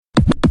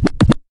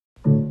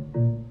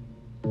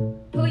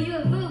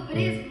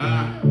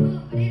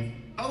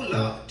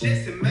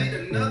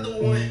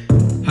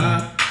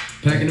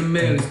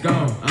mail, it's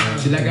gone.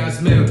 She like I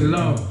smell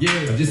cologne. Yeah,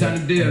 I just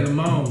signed a deal, I'm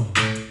on.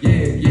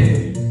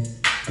 Yeah.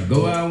 I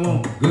go where I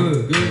want,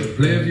 good.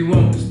 Play if you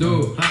want, let's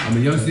do it. I'm a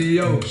young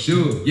CEO,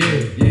 sure. Yeah.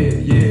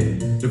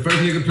 The first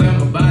nigga play on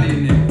my body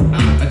in there.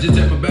 I just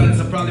check my balance,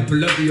 I probably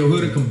pull up to your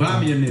hood and come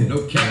buy me in there.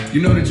 No cap.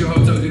 You know that your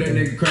hoe told you that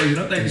nigga crazy.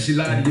 Don't think that she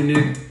lied to you,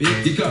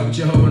 nigga. You caught with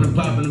your hoe and I'm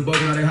popping them both.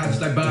 Now they hot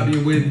just like Bobby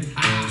and Whitney.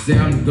 Say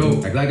I'm the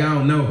GOAT, act like I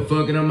don't know. But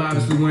fuck it, I'm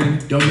obviously winning.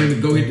 Don't make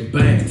me go hit the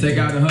bank. Take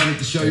out 100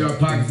 to show you our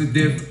pockets are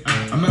different.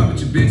 I'm out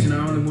with your bitch and I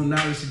only want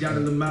knowledge. She got a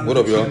little mouth. What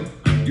up, y'all?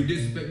 You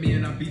disrespect me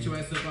and I beat your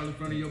ass up all in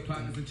front of your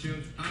partners and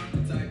children.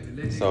 I'm the type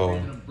that So,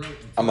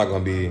 I'm not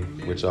gonna be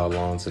with y'all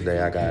long today.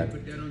 I got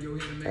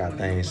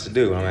things to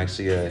do. I'm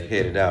actually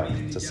headed out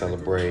to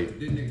celebrate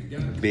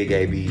Big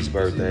AB's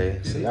birthday.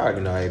 So y'all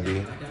already know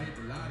AB.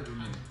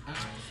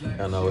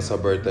 I know it's her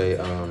birthday.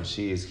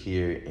 She is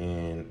here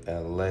in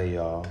LA,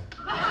 y'all,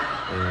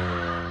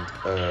 and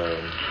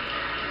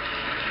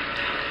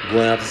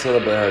going out to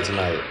celebrate her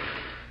tonight.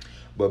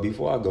 But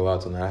before I go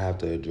out tonight, I have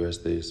to address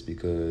this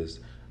because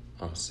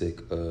I'm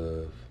sick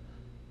of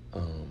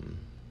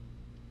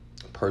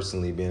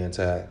personally being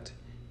attacked,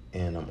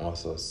 and I'm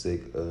also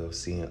sick of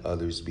seeing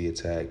others be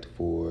attacked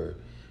for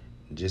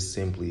just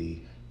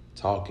simply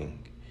talking.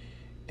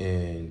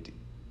 And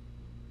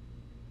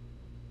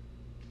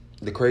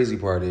the crazy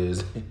part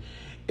is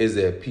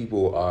that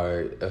people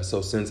are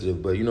so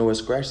sensitive, but you know what?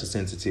 Scratch the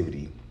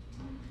sensitivity.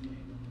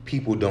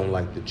 People don't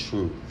like the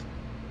truth.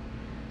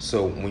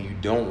 So when you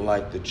don't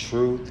like the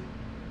truth,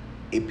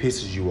 it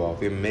pisses you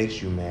off. It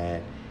makes you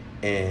mad,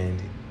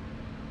 and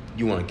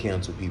you want to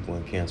cancel people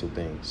and cancel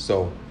things.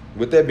 So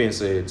with that being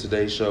said,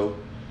 today's show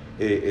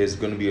is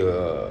going to be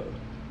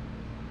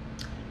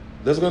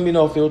there's going to be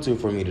no filter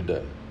for me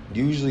today.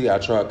 Usually I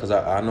try, because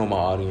I know my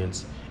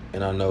audience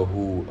and I know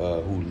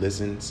who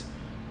listens.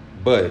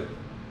 But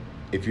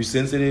if you're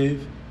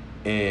sensitive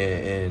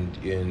and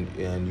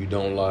you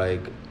don't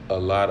like a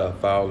lot of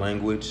foul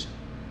language,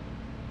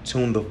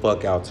 tune the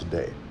fuck out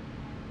today.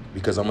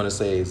 Because I'm going to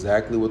say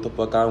exactly what the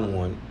fuck I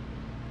want,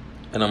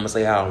 and I'm going to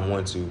say how I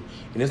want to.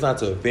 And it's not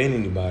to offend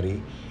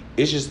anybody.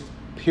 It's just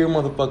pure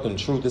motherfucking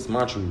truth. It's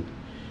my truth.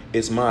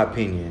 It's my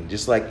opinion.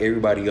 Just like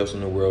everybody else in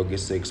the world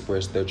gets to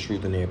express their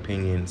truth and their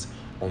opinions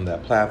on their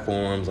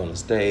platforms, on the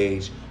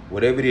stage,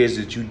 whatever it is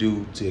that you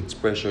do to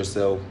express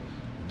yourself,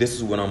 this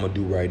is what I'm going to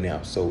do right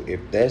now. So if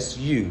that's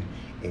you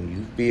and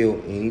you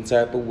feel any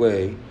type of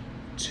way,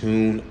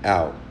 tune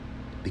out.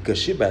 Because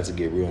shit about to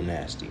get real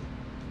nasty.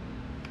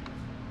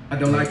 I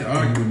don't like to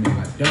argue with me.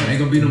 Ain't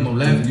gonna be no more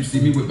laughing. You see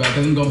me whip out,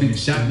 cause I'm gonna be the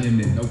shot me in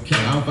there. No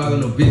cap. I don't follow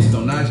no bitches,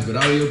 don't lie, but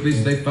all of your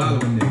bitches, they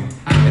following me.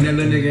 And that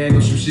little nigga ain't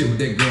gonna shoot shit with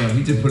that gun.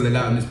 He just pull it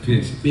out in this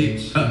pitch.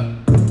 Bitch.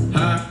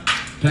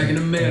 Packing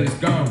the mail, it's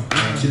gone.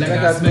 She like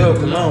I smell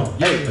cologne.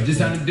 Hey, I just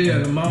signed a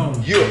deal, I'm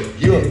on. Yeah.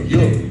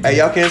 Hey,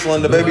 y'all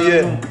canceling the baby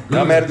yet?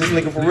 Y'all mad at this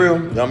nigga for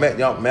real? Y'all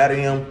mad at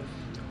him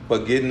for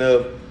getting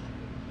up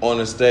on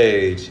the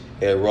stage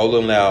at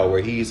Rolling Loud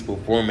where he's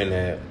performing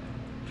at?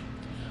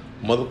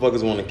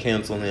 Motherfuckers want to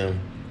cancel him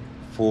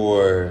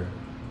for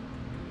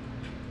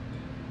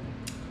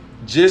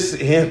just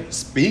him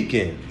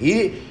speaking.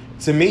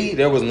 To me,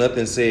 there was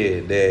nothing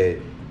said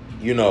that,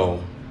 you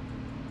know,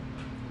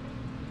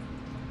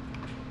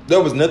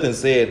 there was nothing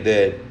said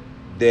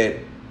that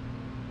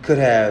could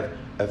have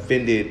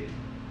offended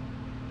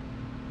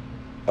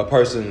a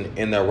person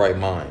in their right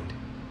mind.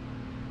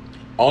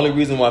 Only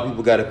reason why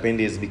people got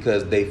offended is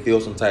because they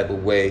feel some type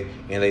of way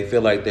and they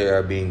feel like they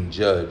are being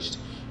judged.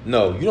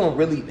 No, you don't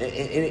really, and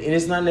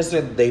it's not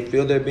necessarily that they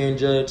feel they're being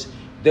judged.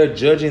 They're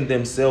judging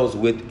themselves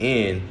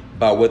within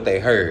by what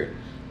they heard.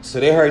 So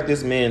they heard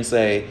this man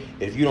say,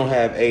 if you don't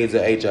have AIDS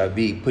or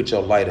HIV, put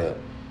your light up.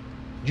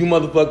 You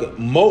motherfucker,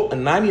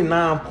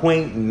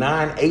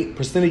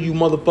 99.98% of you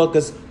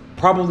motherfuckers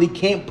probably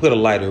can't put a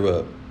lighter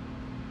up.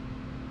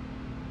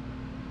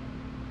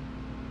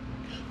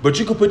 But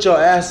you can put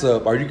your ass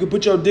up, or you can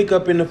put your dick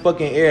up in the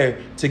fucking air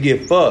to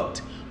get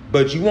fucked.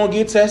 But you won't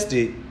get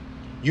tested.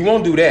 You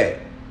won't do that.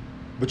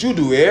 But you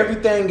do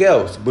everything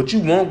else. But you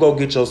won't go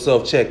get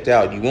yourself checked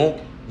out. You won't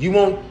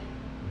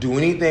do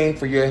anything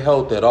for your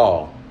health at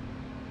all.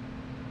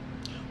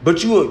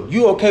 But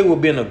you okay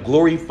with being a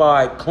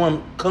glorified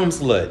cum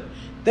slut.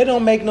 That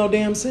don't make no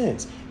damn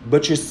sense.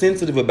 But you're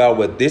sensitive about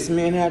what this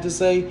man had to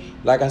say.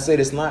 Like I said,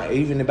 it's not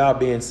even about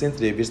being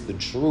sensitive. It's the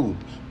truth.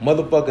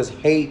 Motherfuckers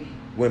hate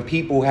when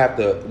people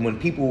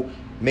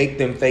make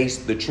them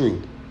face the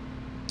truth.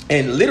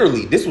 And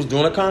literally, this was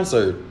during a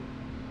concert.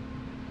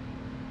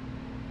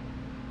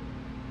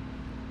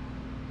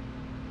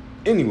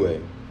 Anyway,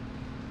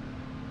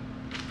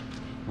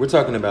 we're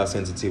talking about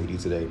sensitivity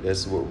today.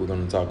 That's what we're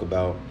going to talk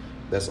about.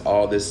 That's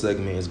all this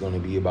segment is going to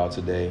be about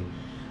today.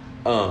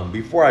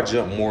 Before I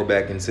jump more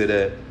back into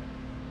that,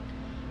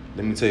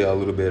 let me tell you a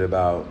little bit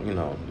about,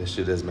 the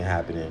shit that's been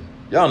happening.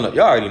 Y'all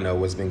already know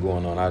what's been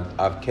going on.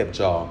 I've kept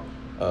y'all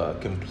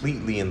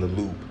completely in the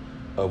loop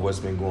of what's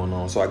been going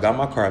on. So I got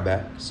my car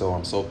back. So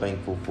I'm so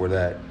thankful for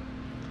that.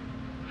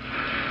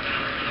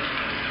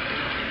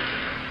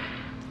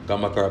 Got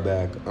my car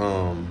back.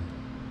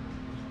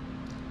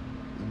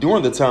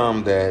 during the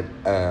time that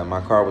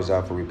my car was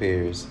out for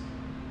repairs,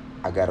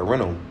 I got a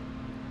rental.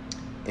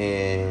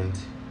 And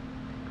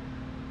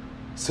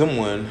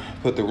someone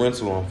put the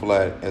rental on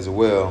flat as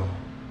well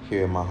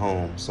here in my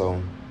home.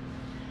 So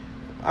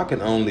I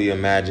can only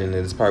imagine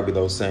that it's probably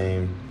those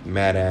same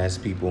mad ass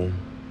people.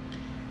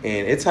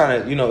 And it's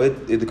kind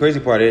of, the crazy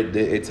part,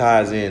 it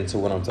ties into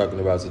what I'm talking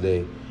about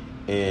today.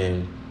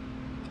 And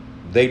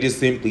they just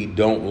simply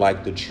don't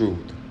like the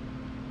truth.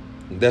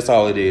 That's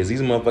all it is.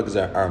 These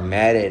motherfuckers are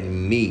mad at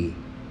me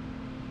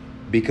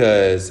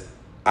because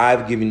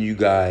I've given you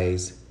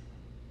guys,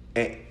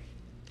 and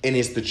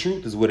it's the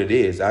truth is what it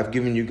is. I've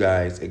given you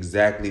guys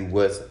exactly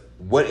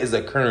what is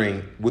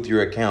occurring with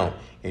your account,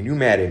 and you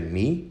mad at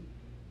me?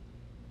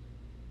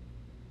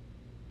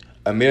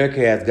 America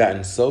has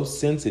gotten so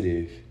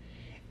sensitive,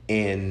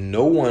 and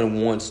no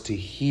one wants to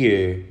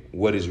hear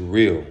what is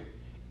real.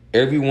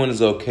 Everyone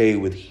is okay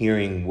with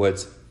hearing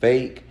what's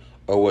fake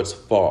or what's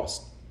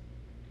false.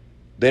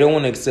 They don't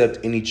want to accept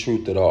any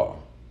truth at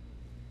all.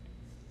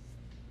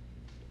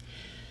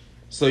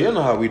 So you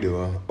know how we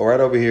doing.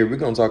 Right over here, we're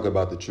going to talk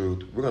about the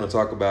truth. We're going to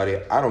talk about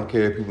it. I don't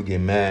care if people get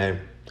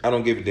mad. I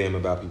don't give a damn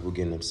about people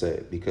getting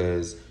upset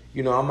because,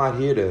 I'm not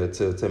here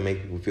to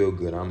make people feel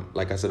good.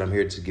 Like I said, I'm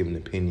here to give an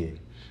opinion.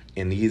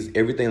 And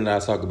everything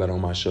that I talk about on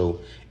my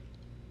show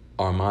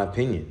are my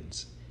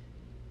opinions.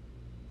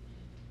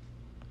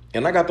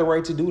 And I got the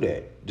right to do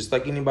that. Just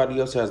like anybody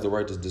else has the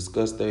right to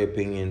discuss their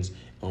opinions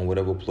on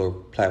whatever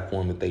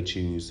platform that they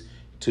choose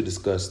to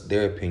discuss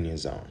their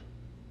opinions on.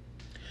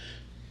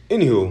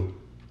 Anywho,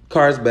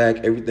 car's back.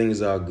 Everything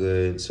is all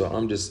good. So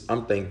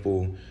I'm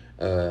thankful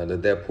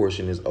that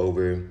portion is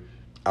over.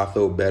 I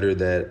feel better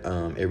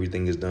that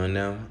everything is done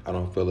now. I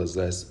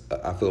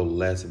feel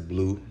less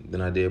blue than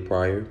I did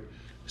prior.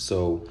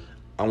 So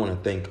I want to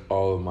thank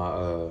all of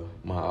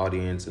my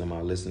audience and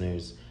my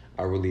listeners.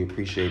 I really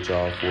appreciate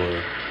y'all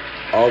for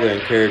all the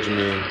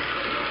encouragement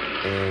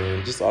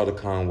and just all the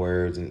kind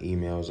words and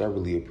emails. I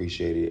really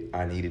appreciate it.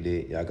 I needed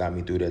it. Y'all got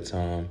me through that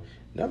time.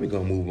 Now we're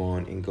going to move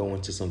on and go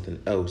into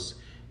something else.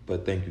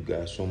 But thank you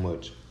guys so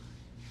much.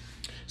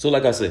 So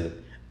like I said,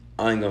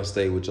 I ain't going to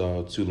stay with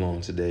y'all too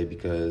long today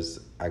because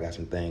I got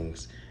some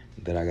things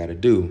that I got to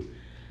do.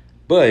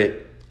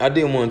 But I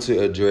did want to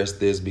address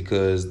this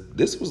because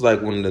this was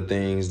like one of the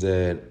things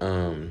that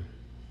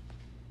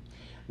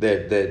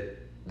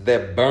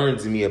that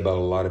burns me about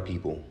a lot of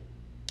people.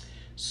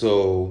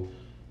 So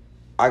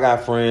I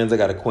got friends, I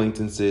got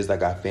acquaintances, I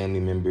got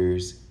family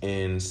members,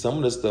 and some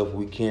of the stuff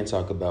we can't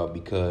talk about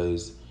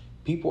because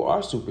people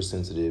are super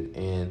sensitive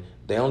and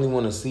they only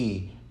want to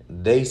see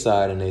their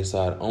side and their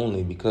side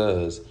only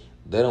because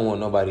they don't want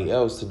nobody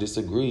else to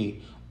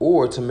disagree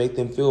or to make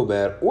them feel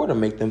bad or to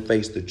make them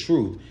face the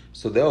truth.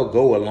 So they'll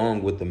go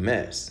along with the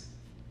mess.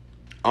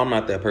 I'm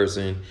not that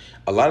person.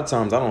 A lot of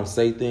times I don't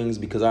say things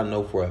because I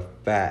know for a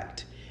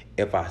fact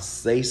if I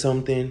say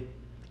something,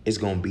 it's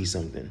going to be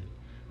something.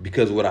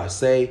 Because what I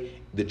say,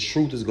 the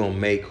truth is going to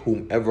make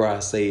whomever I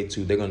say it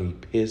to, they're going to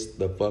be pissed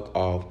the fuck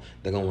off.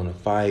 They're going to want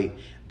to fight.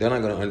 They're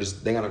not going to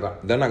understand.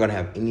 They're not going to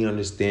have any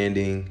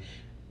understanding.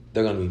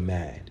 They're going to be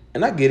mad.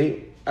 And I get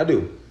it. I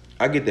do.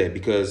 I get that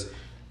because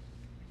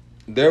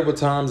there were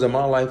times in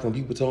my life when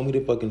people told me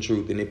the fucking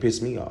truth and it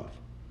pissed me off.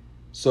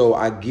 So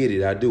I get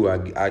it. I do.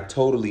 I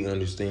totally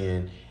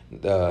understand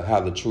how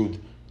the truth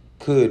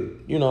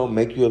could,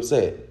 make you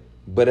upset.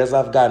 But as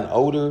I've gotten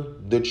older,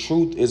 the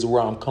truth is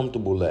where I'm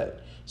comfortable at.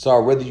 So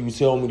I'd rather you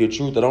tell me the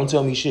truth or don't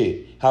tell me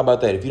shit. How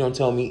about that? If you don't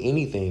tell me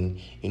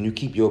anything and you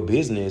keep your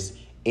business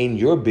in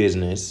your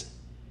business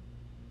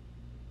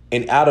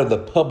and out of the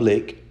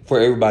public for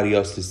everybody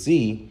else to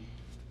see,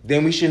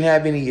 then we shouldn't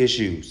have any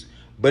issues.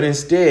 But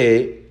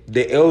instead,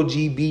 the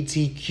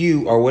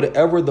LGBTQ or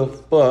whatever the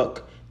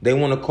fuck they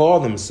want to call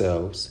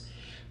themselves,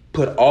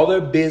 put all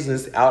their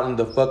business out in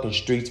the fucking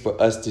streets for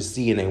us to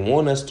see and they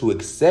want us to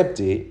accept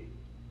it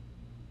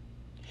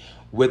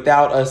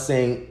without us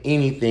saying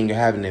anything or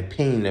having an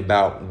opinion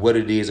about what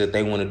it is that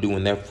they want to do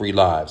in their free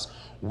lives.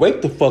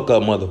 Wake the fuck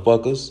up,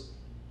 motherfuckers.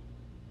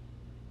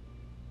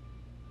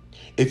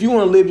 If you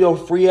want to live your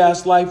free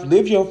ass life,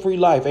 live your free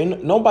life.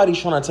 Ain't nobody's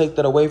trying to take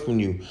that away from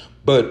you.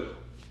 But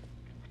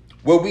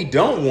what we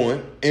don't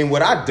want and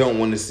what I don't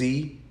want to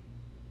see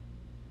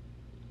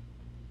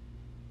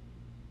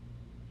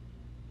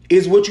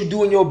is what you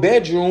do in your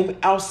bedroom,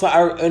 outside,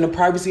 or in the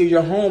privacy of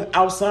your home,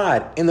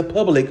 outside, in the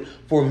public,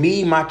 for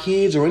me, my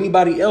kids, or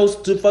anybody else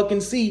to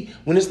fucking see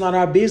when it's not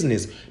our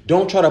business.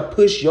 Don't try to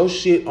push your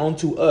shit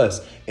onto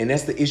us. And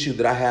that's the issue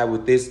that I have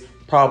with this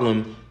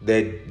problem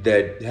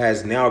that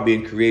has now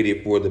been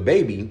created for the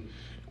baby,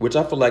 which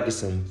I feel like is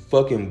some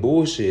fucking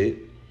bullshit.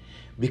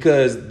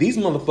 Because these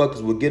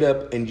motherfuckers will get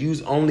up and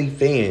use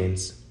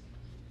OnlyFans,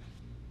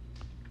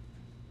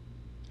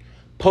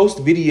 post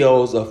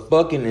videos of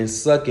fucking and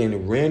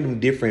sucking random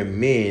different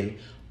men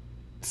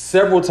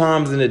several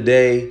times in a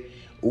day,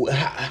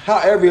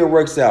 however it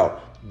works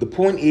out. The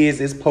point is,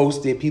 it's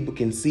posted. People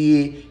can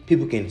see it.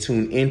 People can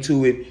tune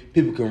into it.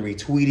 People can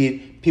retweet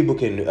it. People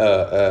can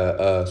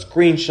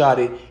screenshot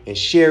it and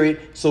share it.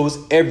 So it's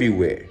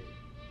everywhere.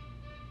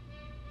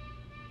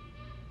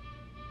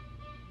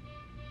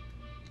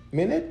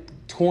 Man,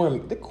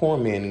 the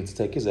corn man needs to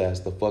take his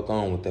ass the fuck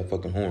on with that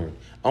fucking horn.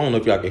 I don't know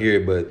if y'all can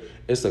hear it, but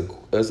it's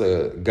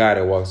a guy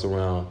that walks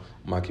around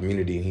my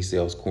community and he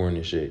sells corn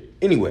and shit.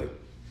 Anyway.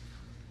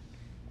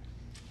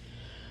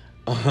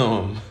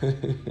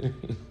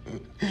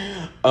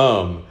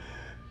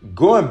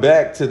 Going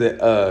back to the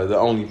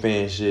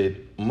OnlyFans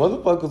shit,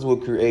 motherfuckers will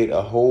create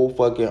a whole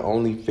fucking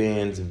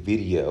OnlyFans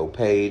video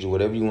page,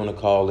 whatever you want to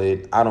call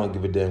it. I don't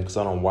give a damn because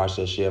I don't watch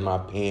that shit. I'm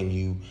not paying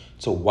you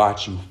to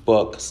watch you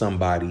fuck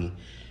somebody.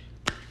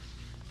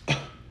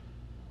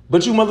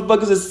 But you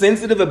motherfuckers are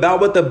sensitive about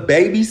what the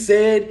baby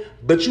said,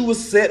 but you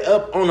was set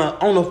up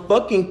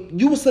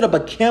you was set up a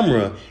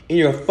camera in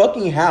your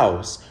fucking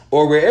house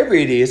or wherever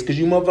it is, because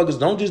you motherfuckers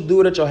don't just do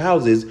it at your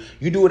houses.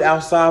 You do it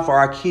outside for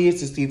our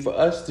kids to see, for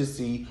us to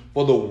see,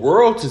 for the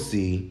world to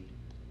see.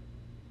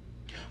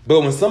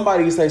 But when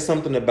somebody says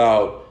something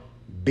about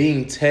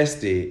being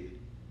tested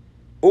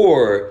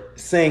or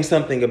saying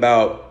something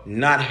about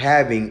not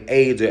having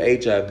AIDS or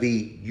HIV,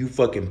 you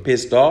fucking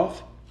pissed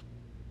off.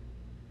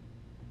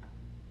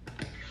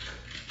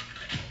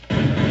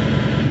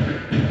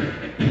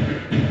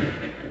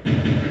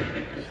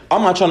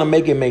 I'm not trying to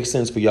make it make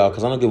sense for y'all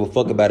because I don't give a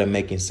fuck about it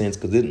making sense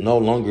because it no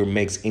longer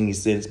makes any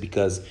sense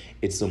because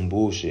it's some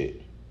bullshit.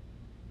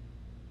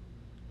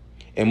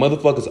 And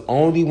motherfuckers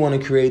only want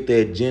to create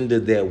the agenda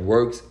that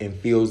works and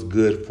feels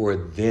good for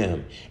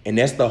them. And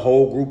that's the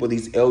whole group of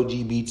these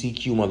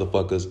LGBTQ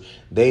motherfuckers.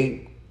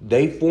 They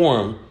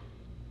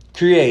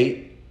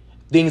create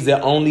things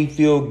that only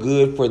feel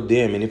good for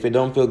them. And if it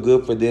don't feel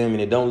good for them and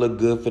it don't look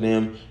good for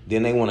them,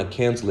 then they want to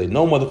cancel it.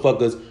 No,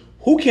 motherfuckers.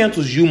 Who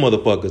cancels you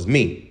motherfuckers?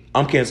 Me.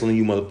 I'm canceling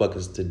you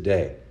motherfuckers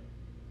today.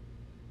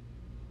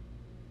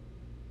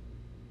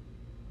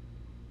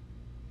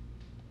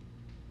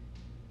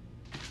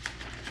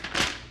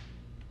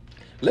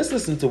 Let's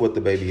listen to what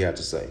the baby had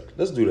to say.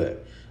 Let's do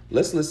that.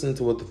 Let's listen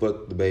to what the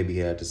fuck the baby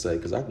had to say,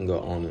 because I can go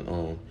on and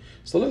on.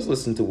 So let's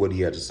listen to what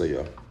he had to say,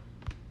 y'all.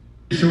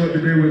 Show up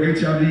today with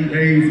HIV,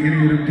 AIDS,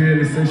 any of them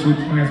deadly sexually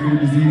transmitted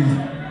diseases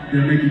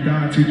that'll make you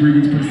die in 2-3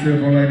 weeks. Put a cell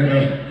phone like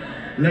that.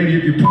 Lady,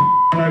 if you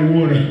like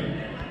water,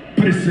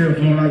 put a cell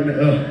phone like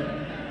that.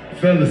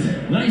 Fellas.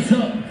 Lights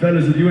up.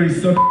 Fellas, if you ain't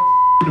suck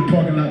in the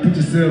parking lot, put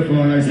your cell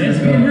phone like that. Let's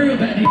be real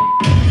back there.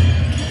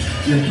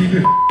 Yeah, keep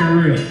it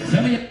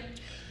real.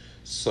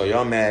 So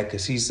y'all mad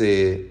because he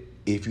said,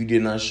 if you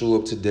did not show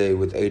up today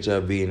with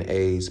HIV and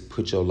AIDS,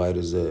 put your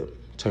lighters up.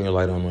 Turn your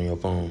light on your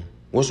phone.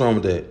 What's wrong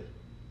with that?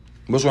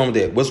 What's wrong with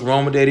that? What's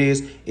wrong with that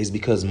is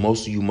because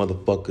most of you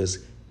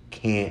motherfuckers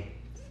can't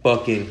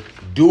fucking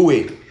do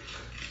it.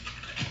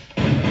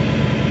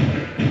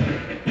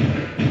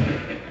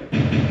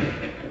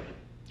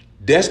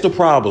 That's the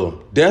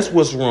problem. That's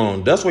what's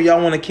wrong. That's why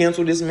y'all want to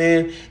cancel this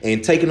man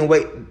and taking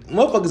away.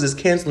 Motherfuckers is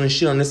canceling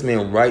shit on this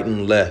man right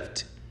and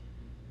left.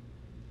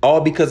 All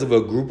because of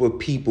a group of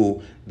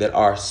people that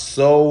are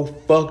so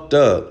fucked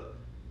up.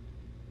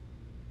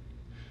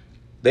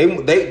 They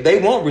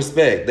want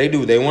respect. They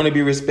do. They want to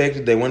be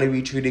respected. They want to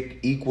be treated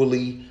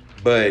equally.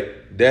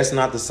 But that's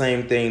not the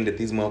same thing that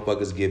these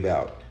motherfuckers give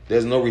out.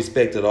 There's no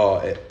respect at all,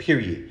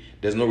 period.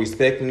 There's no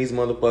respect from these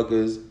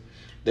motherfuckers.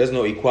 There's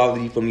no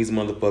equality from these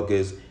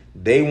motherfuckers.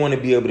 They want to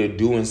be able to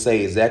do and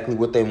say exactly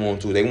what they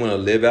want to. They want to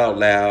live out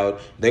loud.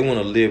 They want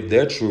to live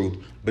their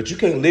truth. But you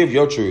can't live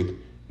your truth.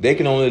 They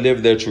can only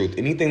live their truth.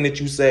 Anything that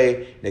you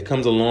say that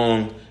comes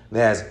along that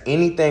has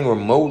anything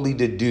remotely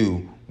to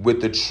do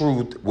with the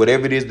truth,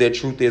 whatever it is that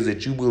truth is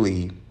that you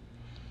believe,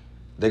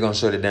 they're going to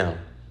shut it down.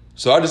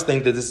 So I just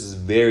think that this is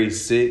very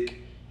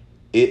sick.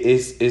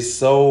 It's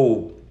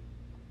so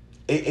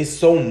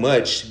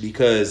much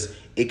because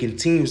it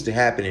continues to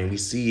happen and we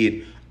see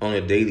it on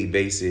a daily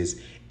basis.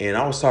 And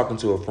I was talking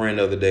to a friend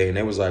the other day and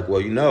they was like, well,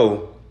 you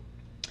know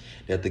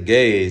that the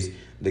gays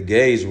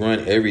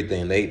run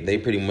everything. They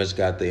pretty much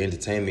got the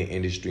entertainment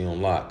industry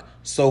on lock.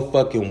 So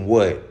fucking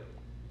what?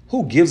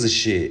 Who gives a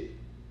shit?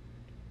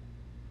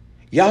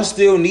 Y'all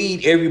still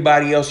need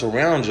everybody else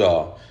around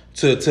y'all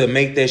to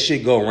make that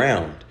shit go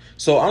round.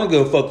 So I don't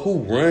give a fuck who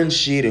runs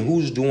shit and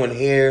who's doing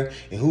hair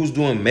and who's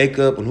doing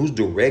makeup and who's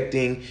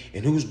directing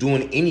and who's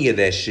doing any of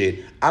that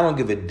shit. I don't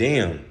give a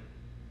damn.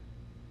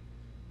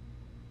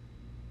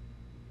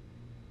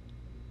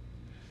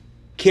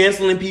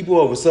 Canceling people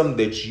over something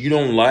that you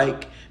don't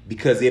like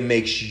because it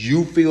makes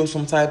you feel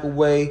some type of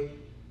way,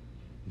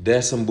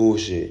 that's some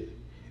bullshit.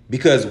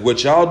 Because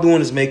what y'all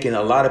doing is making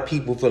a lot of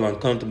people feel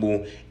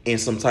uncomfortable in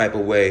some type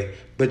of way.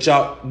 But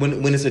y'all,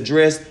 when it's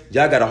addressed,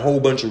 y'all got a whole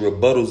bunch of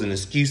rebuttals and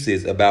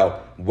excuses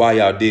about why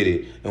y'all did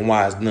it and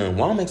why it's done.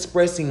 While I'm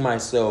expressing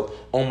myself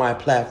on my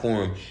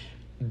platform,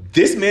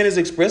 this man is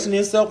expressing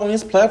himself on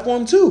his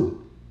platform too.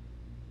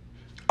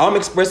 I'm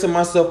expressing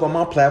myself on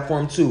my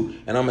platform too.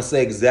 And I'm going to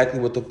say exactly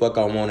what the fuck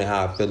I want and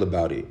how I feel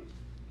about it.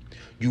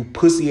 You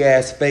pussy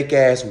ass, fake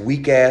ass,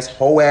 weak ass,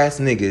 hoe ass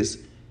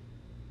niggas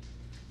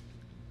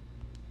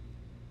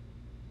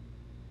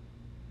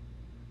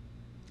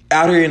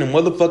out here in the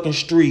motherfucking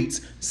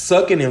streets,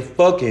 sucking and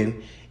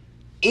fucking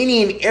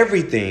any and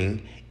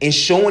everything. and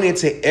showing it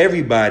to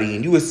everybody,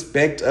 and you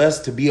expect us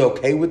to be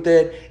okay with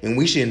that, and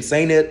we shouldn't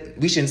say that,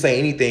 we shouldn't say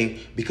anything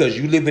because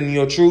you live in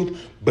your truth,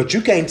 but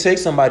you can't take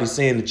somebody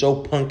saying that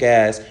your punk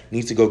ass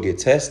needs to go get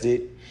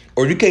tested,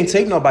 or you can't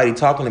take nobody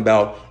talking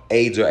about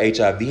AIDS or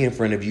HIV in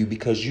front of you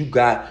because you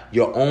got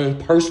your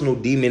own personal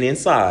demon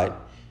inside.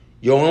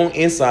 Your own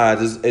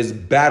insides is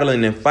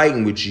battling and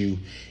fighting with you.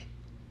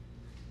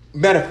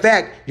 Matter of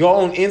fact, your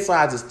own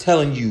insides is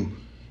telling you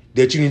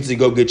that you need to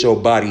go get your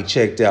body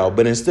checked out.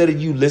 But instead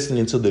of you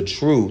listening to the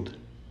truth,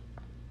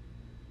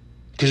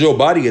 because your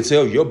body will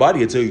tell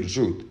you the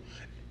truth.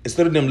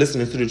 Instead of them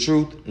listening to the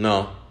truth,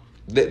 no.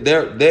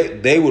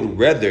 They would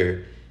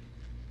rather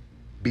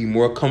be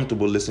more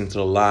comfortable listening to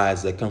the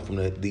lies that come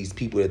from these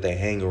people that they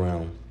hang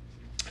around,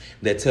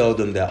 that tell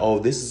them that, oh,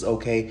 this is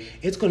okay.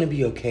 It's going to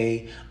be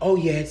okay. Oh,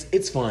 yeah,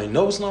 it's fine.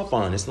 No, it's not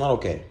fine. It's not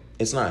okay.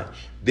 It's not.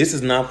 This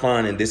is not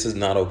fine and this is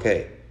not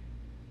okay.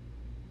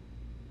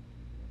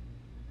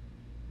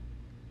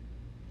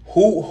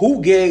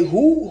 Who gave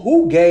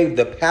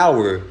the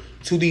power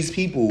to these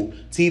people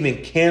to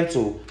even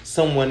cancel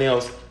someone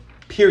else,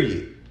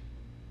 period?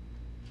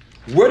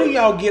 Where do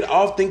y'all get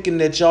off thinking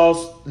that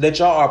y'all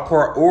are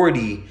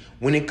priority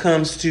when it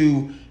comes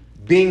to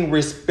being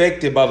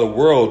respected by the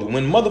world,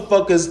 when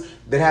motherfuckers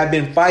that have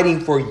been fighting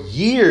for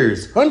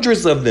years,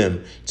 hundreds of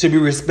them, to be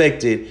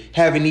respected,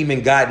 haven't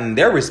even gotten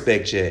their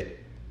respect yet?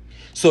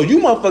 So you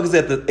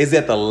motherfuckers is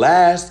at the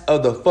last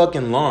of the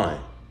fucking line.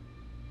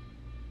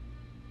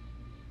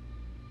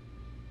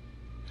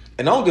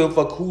 And I don't give a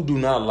fuck who do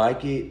not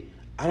like it.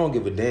 I don't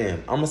give a damn.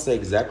 I'm going to say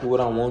exactly what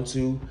I want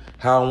to,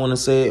 how I want to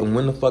say it, and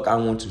when the fuck I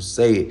want to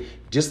say it.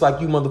 Just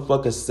like you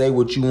motherfuckers say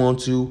what you want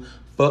to,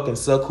 fucking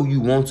suck who you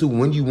want to,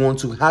 when you want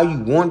to, how you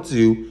want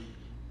to,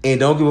 and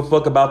don't give a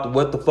fuck about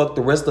what the fuck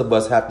the rest of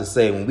us have to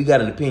say when we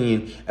got an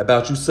opinion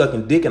about you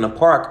sucking dick in a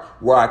park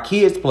where our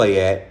kids play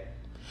at.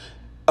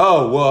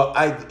 Oh, well,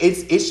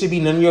 it should be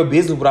none of your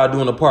business what I do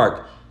in the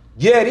park.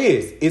 Yeah, it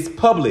is. It's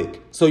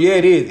public. So yeah,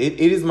 it is. It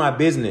is my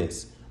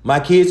business. My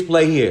kids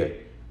play here.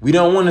 We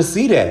don't want to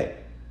see that.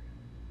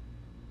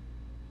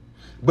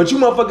 But you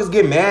motherfuckers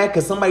get mad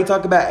because somebody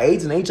talk about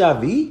AIDS and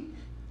HIV?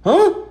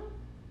 Huh?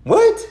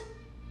 What?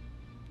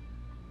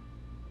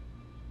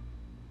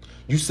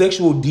 You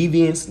sexual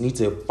deviants need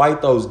to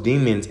fight those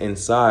demons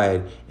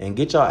inside and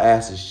get your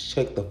asses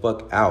checked the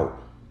fuck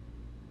out.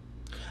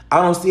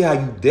 I don't see how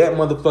you that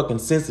motherfucking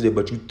sensitive,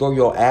 but you throw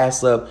your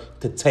ass up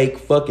to take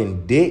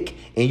fucking dick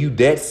and you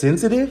that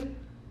sensitive?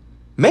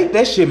 Make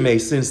that shit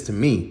make sense to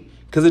me.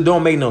 Because it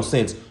don't make no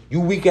sense.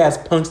 You weak ass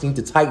punks need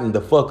to tighten the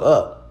fuck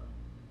up.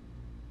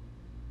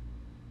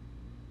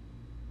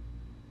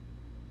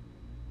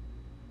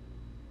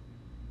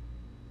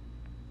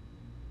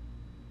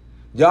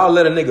 Y'all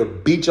let a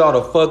nigga beat y'all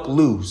the fuck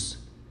loose.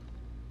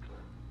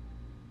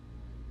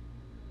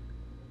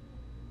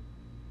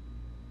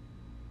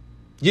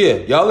 Yeah,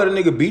 y'all let a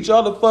nigga beat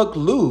y'all the fuck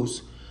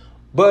loose.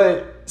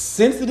 But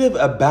sensitive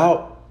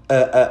about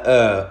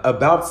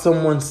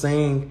someone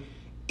saying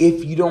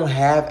if you don't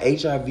have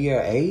HIV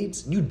or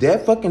AIDS, you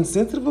that fucking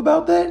sensitive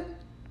about that?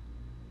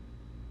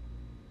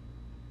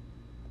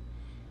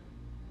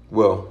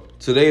 Well,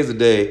 today is a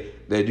day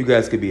that you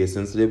guys could be as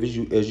sensitive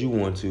as you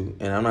want to.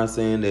 And I'm not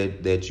saying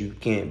that you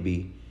can't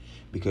be,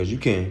 because you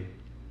can.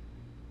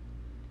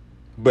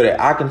 But at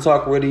I Can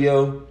Talk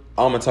Radio,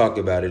 I'm going to talk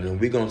about it. And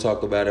we're going to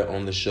talk about it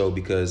on the show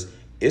because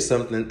it's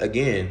something,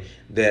 again,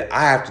 that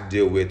I have to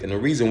deal with. And the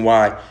reason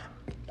why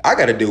I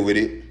got to deal with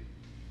it,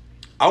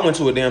 I went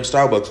to a damn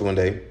Starbucks one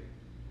day,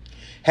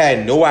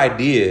 had no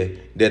idea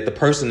that the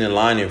person in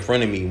line in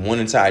front of me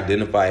wanted to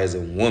identify as a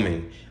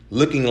woman,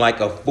 looking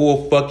like a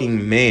full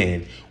fucking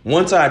man,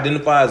 wanted to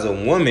identify as a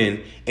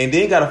woman, and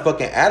then got a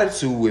fucking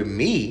attitude with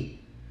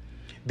me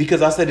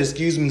because I said,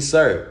 "Excuse me,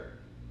 sir."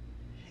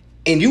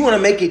 And you want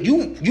to make it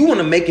you want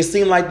to make it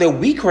seem like that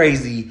we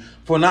crazy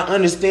for not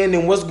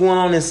understanding what's going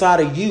on inside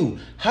of you.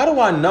 How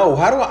do I know?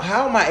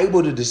 How am I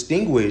able to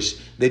distinguish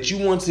that you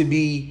want to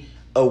be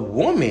a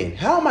woman?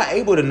 How am I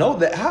able to know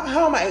that?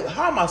 How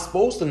am I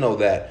supposed to know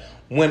that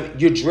when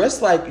you're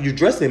dressed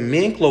in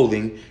men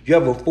clothing, you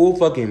have a full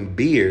fucking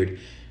beard?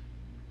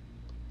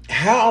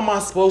 How am I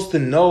supposed to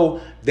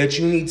know that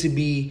you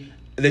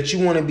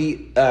want to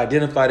be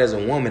identified as a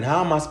woman?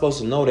 How am I supposed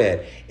to know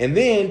that? And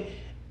then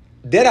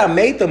that I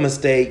made the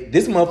mistake,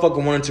 this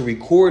motherfucker wanted to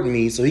record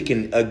me so he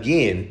can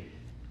again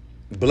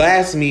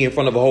blast me in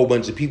front of a whole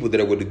bunch of people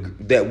that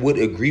would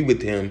agree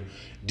with him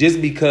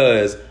just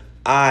because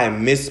I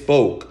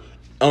misspoke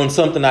on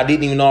something I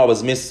didn't even know I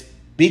was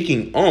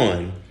misspeaking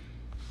on.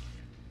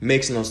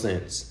 Makes no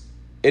sense.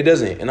 It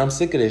doesn't. And I'm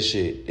sick of this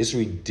shit. It's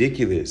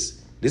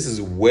ridiculous. This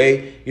is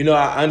way,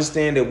 I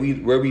understand that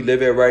where we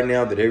live at right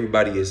now, that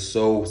everybody is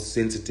so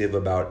sensitive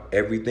about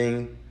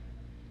everything.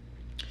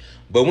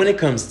 But when it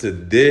comes to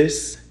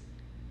this,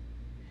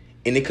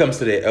 and it comes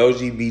to the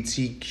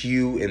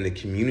LGBTQ and the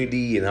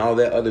community and all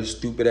that other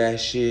stupid ass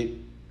shit,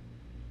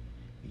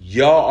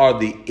 y'all are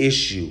the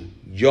issue.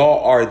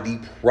 Y'all are the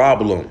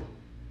problem.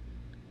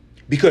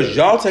 Because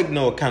y'all take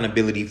no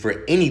accountability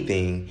for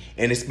anything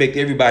and expect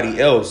everybody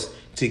else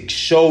to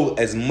show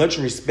as much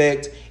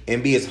respect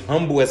and be as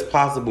humble as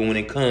possible when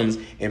it comes,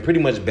 and pretty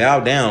much bow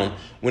down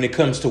when it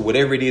comes to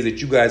whatever it is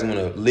that you guys want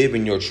to live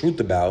in your truth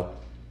about.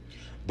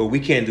 But we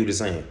can't do the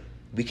same.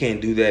 We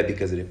can't do that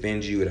because it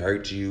offends you, it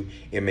hurts you,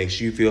 it makes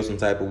you feel some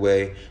type of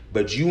way.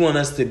 But you want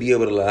us to be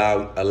able to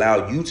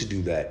allow you to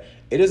do that.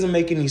 It doesn't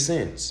make any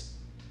sense.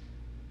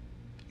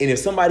 And if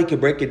somebody could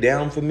break it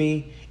down for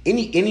me,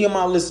 any of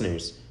my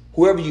listeners,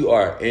 whoever you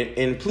are,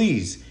 and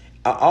please,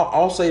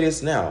 I'll say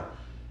this now.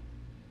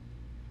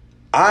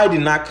 I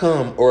did not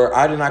come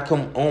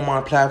on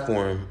my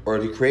platform or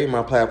to create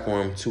my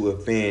platform to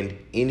offend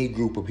any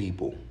group of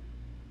people.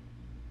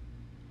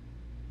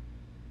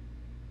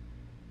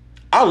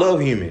 I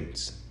love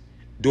humans.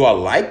 Do I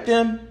like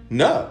them?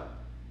 No.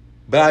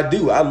 But I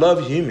do. I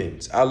love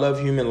humans. I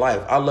love human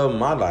life. I love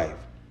my life.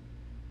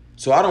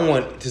 So I don't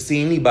want to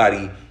see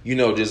anybody,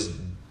 just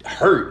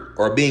hurt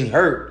or being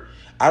hurt.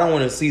 I don't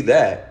want to see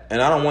that.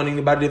 And I don't want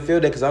anybody to feel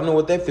that because I know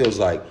what that feels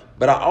like.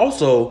 But I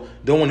also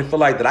don't want to feel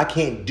like that I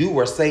can't do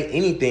or say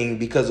anything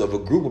because of a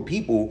group of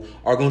people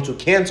are going to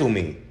cancel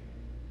me.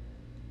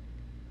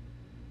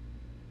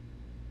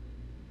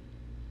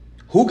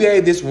 Who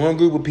gave this one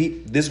group of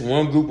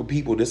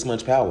people this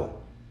much power?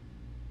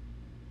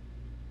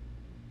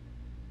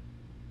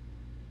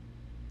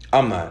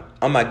 I'm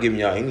not giving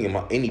y'all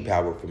any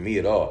power for me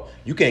at all.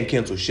 You can't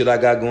cancel shit I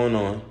got going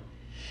on.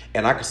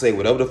 And I can say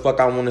whatever the fuck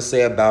I want to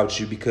say about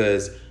you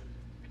because,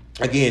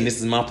 again, this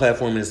is my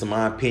platform and it's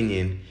my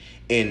opinion.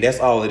 And that's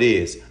all it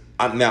is.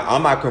 I'm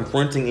not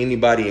confronting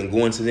anybody and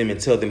going to them and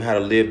tell them how to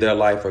live their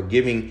life or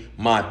giving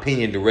my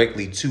opinion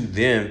directly to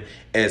them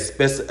as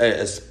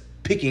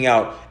picking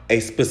out a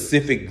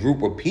specific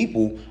group of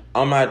people.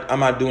 I'm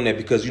not doing that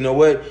because you know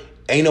what?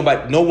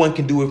 No one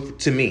can do it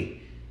to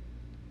me.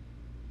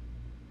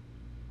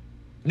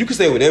 You can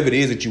say whatever it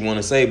is that you want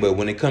to say, but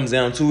when it comes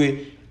down to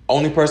it,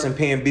 only person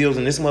paying bills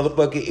in this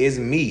motherfucker is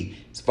me.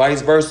 It's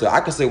vice versa. I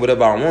can say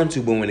whatever I want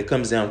to, but when it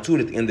comes down to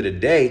it, at the end of the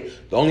day,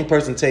 the only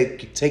person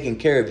taking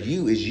care of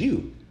you is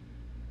you.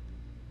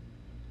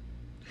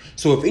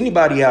 So if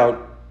anybody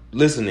out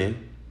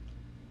listening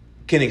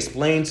can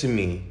explain to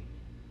me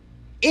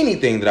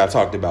anything that I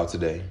talked about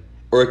today,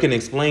 or it can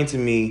explain to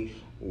me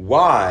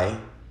why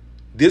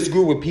this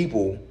group of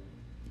people,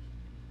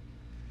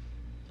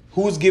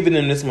 who's giving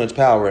them this much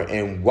power,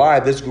 and why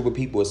this group of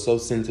people is so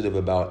sensitive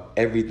about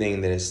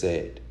everything that is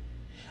said.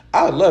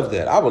 I would love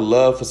that. I would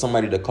love for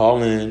somebody to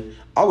call in.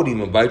 I would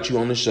even invite you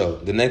on the show.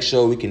 The next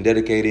show, we can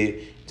dedicate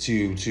it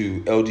to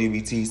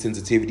LGBT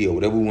sensitivity or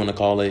whatever we want to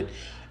call it.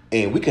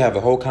 And we can have a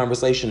whole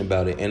conversation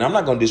about it. And I'm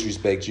not going to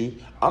disrespect you.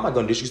 I'm not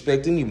going to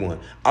disrespect anyone.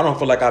 I don't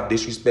feel like I've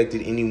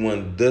disrespected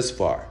anyone thus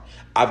far.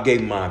 I've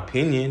gave my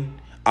opinion.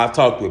 I've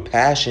talked with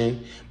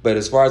passion. But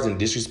as far as in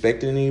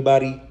disrespecting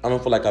anybody, I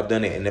don't feel like I've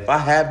done it. And if I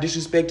have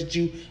disrespected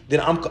you,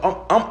 then I'm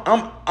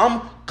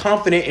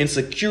confident and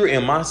secure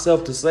in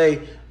myself to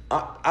say,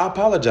 I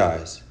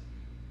apologize.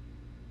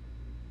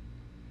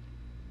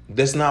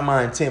 That's not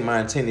my intent.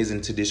 My intent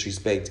isn't to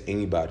disrespect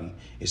anybody.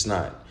 It's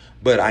not.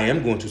 But I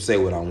am going to say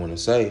what I want to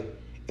say.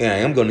 And I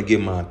am going to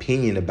give my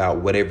opinion about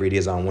whatever it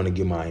is I want to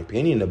give my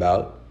opinion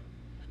about.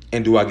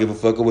 And do I give a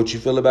fuck of what you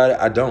feel about it?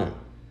 I don't.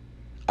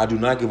 I do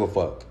not give a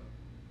fuck.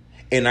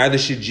 And neither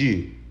should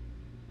you.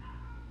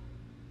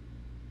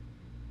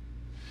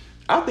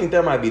 I think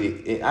that might be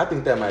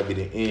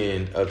the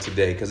end of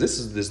today, because this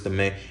is just the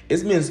man.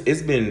 It's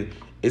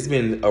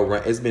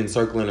been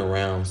circling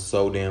around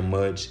so damn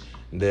much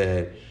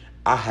that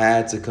I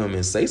had to come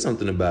and say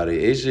something about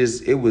it.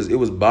 It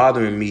was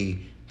bothering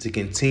me to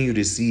continue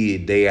to see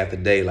it day after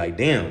day. Like,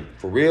 damn,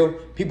 for real?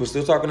 People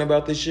still talking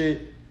about this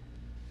shit?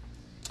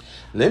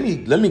 Let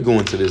me go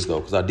into this though,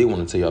 because I did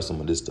want to tell y'all some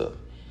of this stuff.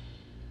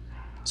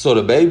 So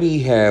the baby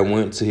had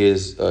went to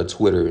his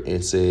Twitter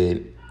and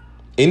said,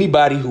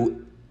 anybody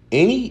who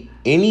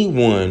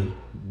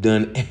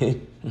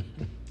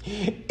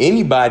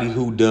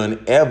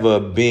ever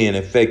been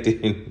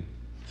affected.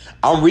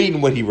 I'm reading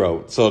what he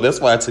wrote, so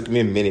that's why it took me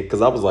a minute,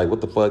 because I was like,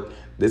 what the fuck?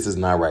 This is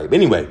not right. But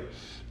anyway,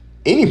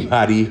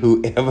 anybody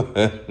who ever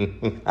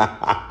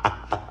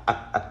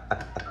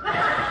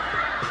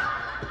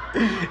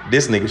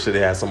this nigga should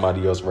have had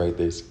somebody else write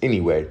this.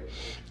 Anyway,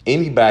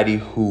 anybody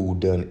who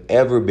done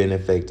ever been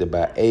affected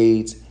by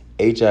AIDS,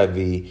 HIV,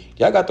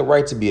 y'all got the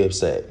right to be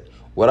upset.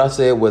 What I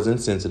said was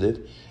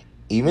insensitive,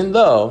 even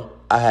though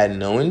I had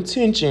no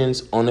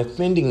intentions on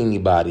offending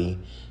anybody,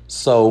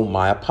 so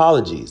my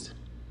apologies.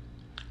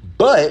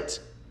 But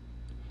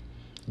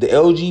the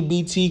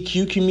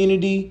LGBTQ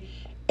community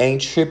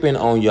ain't tripping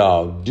on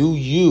y'all. Do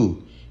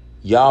you?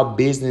 Y'all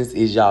business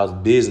is y'all's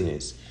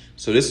business.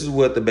 So this is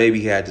what the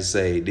baby had to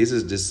say. This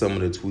is just some of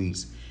the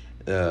tweets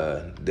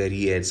that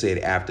he had said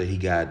after he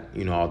got,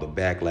 all the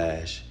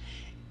backlash.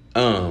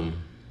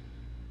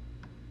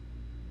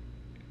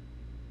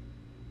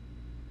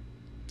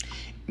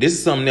 This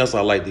is something else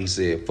I like that he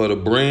said. For the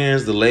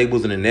brands, the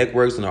labels, and the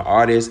networks and the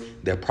artists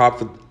that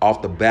profit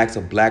off the backs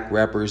of black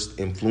rappers,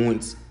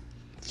 influencers,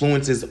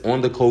 influences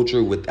on the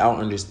culture without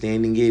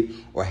understanding it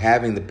or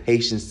having the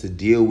patience to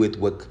deal with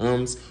what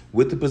comes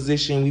with the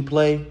position we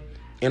play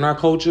in our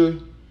culture,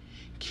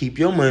 keep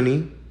your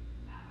money.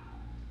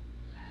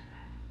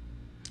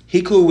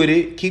 He cool with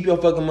it. Keep your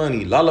fucking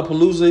money.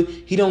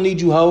 Lollapalooza, he don't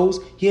need you hoes.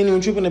 He ain't even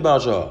tripping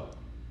about y'all.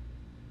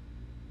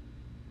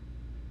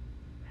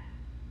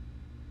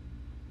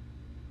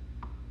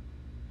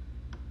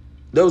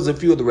 There was a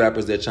few of the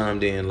rappers that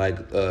chimed in,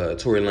 like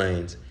Tory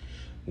Lanez.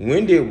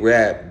 When did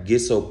rap get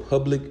so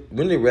politically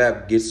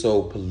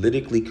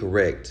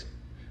correct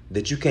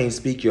that you can't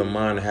speak your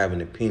mind or have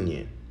an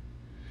opinion?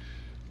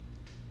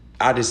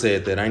 I just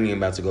said that. I ain't even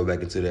about to go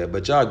back into that.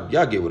 But y'all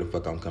get where the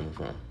fuck I'm coming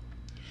from.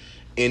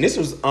 And this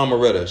was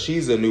Amaretta.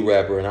 She's a new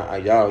rapper,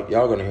 and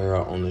y'all gonna hear her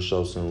on the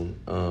show soon.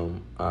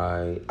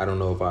 I don't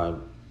know if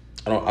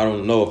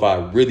I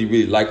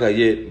really like her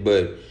yet,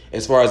 but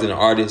as far as an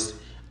artist,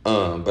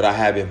 but I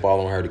have been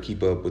following her to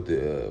keep up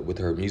with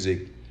her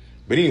music.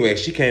 But anyway,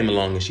 she came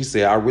along and she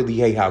said, I really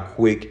hate how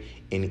quick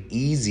and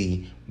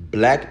easy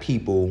black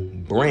people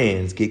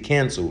brands get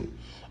canceled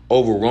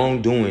over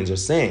wrongdoings or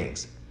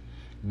sayings.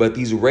 But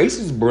these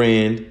racist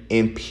brands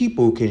and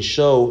people can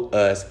show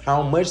us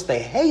how much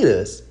they hate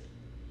us,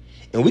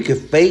 and we could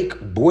fake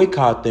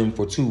boycott them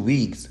for 2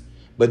 weeks,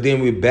 but then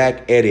we're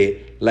back at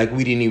it like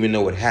we didn't even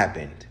know what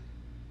happened.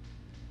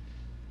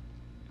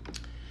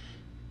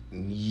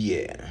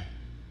 Yeah.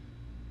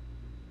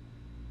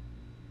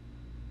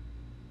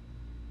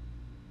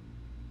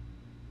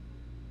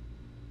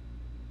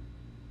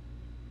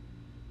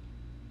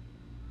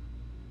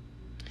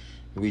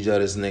 Read y'all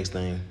this next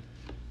thing.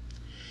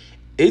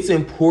 It's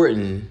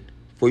important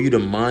for you to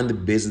mind the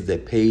business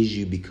that pays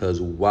you,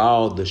 because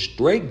while the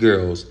straight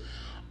girls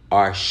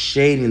are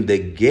shading the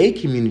gay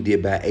community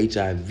about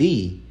HIV,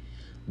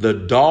 the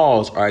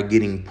dolls are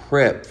getting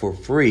PrEP for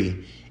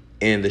free,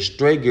 and the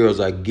straight girls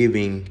are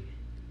giving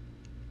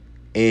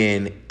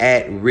an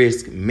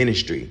at-risk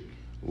ministry.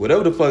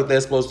 Whatever the fuck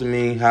that's supposed to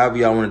mean, however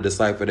y'all want to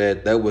decipher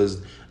that. That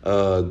was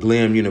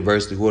Glam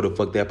University, whoever the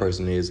fuck that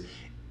person is.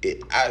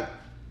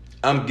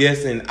 I'm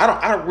guessing,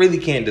 I really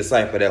can't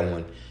decipher that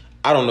one.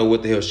 I don't know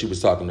what the hell she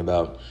was talking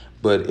about.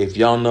 But if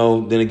y'all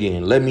know, then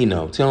again, let me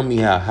know. Tell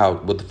me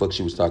what the fuck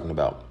she was talking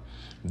about.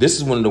 This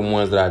is one of the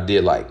ones that I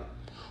did like.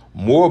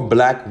 More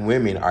black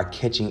women are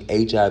catching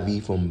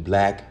HIV from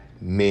black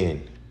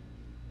men.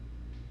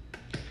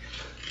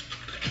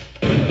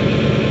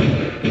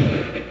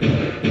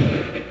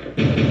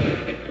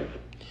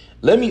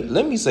 Let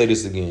me say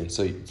this again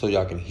so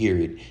y'all can hear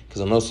it,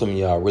 because I know some of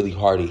y'all are really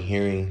hard of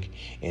hearing,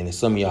 and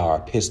some of y'all are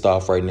pissed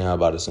off right now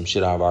about some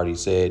shit I've already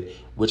said,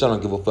 which I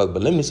don't give a fuck.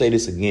 But let me say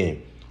this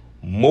again.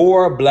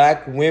 More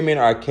black women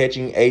are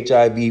catching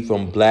HIV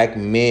from black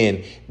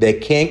men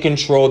that can't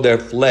control their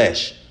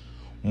flesh.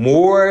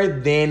 More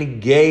than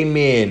gay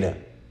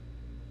men.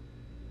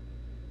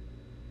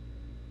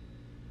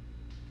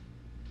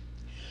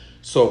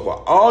 So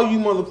for all you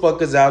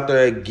motherfuckers out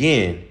there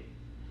again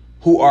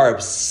who are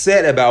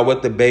upset about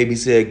what the baby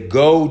said,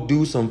 go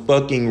do some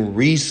fucking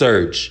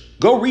research.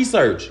 Go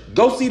research.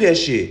 Go see that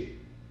shit.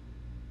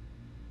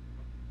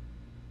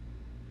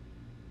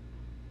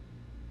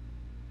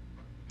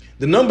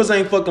 The numbers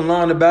ain't fucking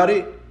lying about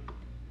it.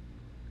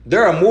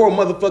 There are more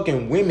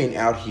motherfucking women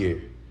out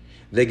here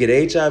that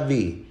get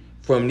HIV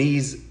from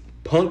these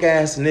punk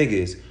ass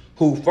niggas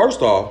who,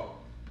 first off,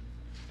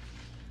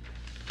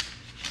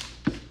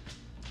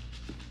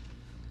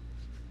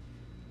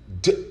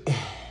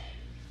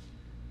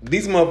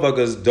 these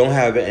motherfuckers don't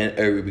have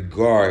a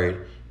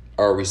regard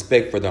or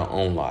respect for their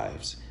own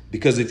lives.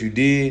 Because if you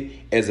did,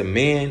 as a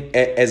man,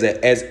 as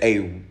a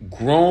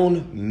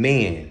grown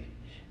man,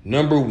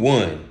 number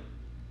one,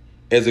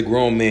 as a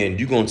grown man,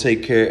 you're going to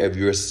take care of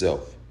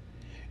yourself.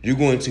 You're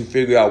going to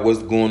figure out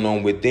what's going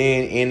on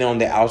within and on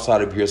the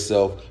outside of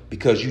yourself,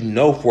 because you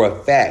know for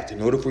a fact,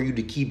 in order for you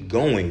to keep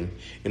going,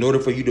 in order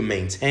for you to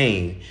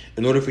maintain,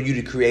 in order for you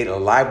to create a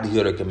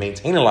livelihood or to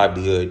maintain a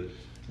livelihood,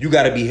 you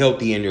got to be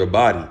healthy in your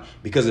body.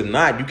 Because if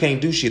not, you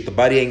can't do shit. The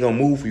body ain't going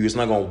to move for you. It's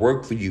not going to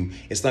work for you.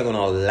 It's not going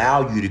to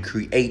allow you to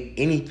create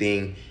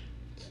anything,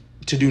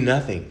 to do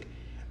nothing,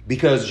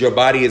 because your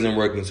body isn't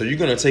working. So you're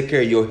going to take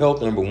care of your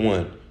health, number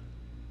one.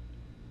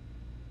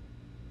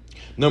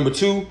 Number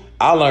two,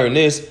 I learned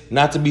this,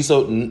 not to be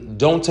so,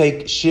 don't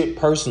take shit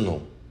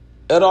personal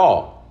at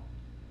all.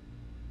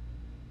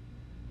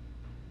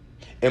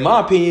 In my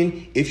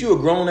opinion, if you're a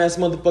grown ass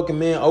motherfucking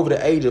man over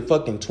the age of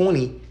fucking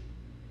 20,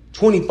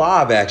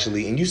 25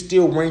 actually, and you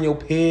still wearing your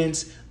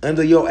pants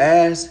under your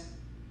ass,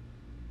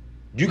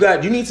 you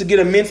need to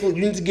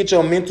get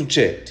your mental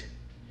checked.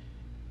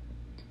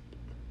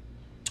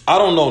 I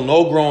don't know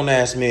no grown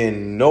ass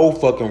man, no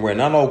fucking way,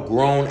 not no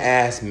grown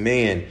ass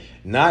man,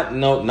 not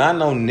no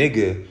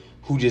nigga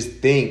who just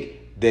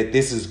think that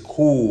this is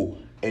cool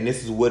and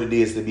this is what it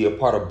is to be a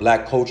part of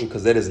black culture,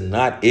 because that is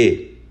not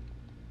it.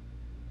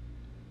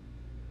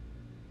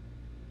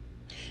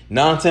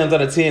 9 times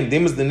out of 10,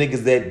 them is the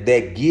niggas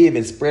that give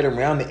and spread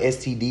around the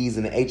STDs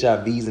and the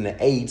HIVs and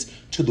the AIDS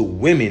to the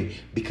women,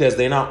 because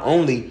they not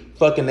only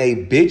fucking they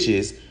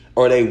bitches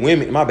or they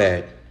women, my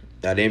bad,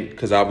 I didn't,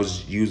 because I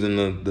was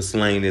using the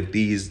slang that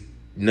these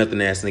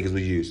nothing ass niggas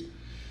would use.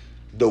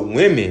 The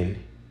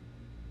women,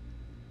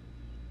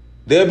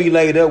 they'll be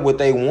laid up with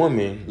a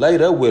woman,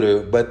 laid up with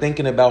her, but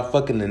thinking about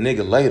fucking the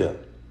nigga later.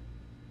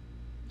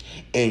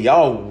 And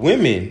y'all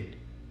women,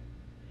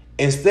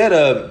 instead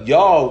of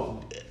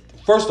y'all,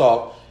 first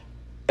off,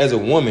 as a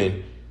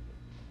woman,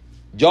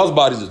 y'all's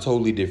bodies are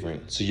totally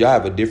different. So y'all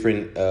have a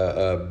different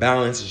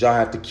balance y'all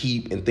have to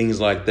keep and things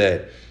like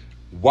that.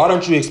 Why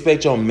don't you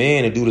expect your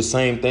man to do the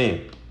same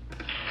thing?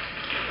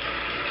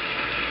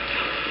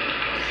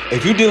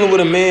 If you're dealing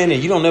with a man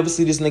and you don't ever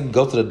see this nigga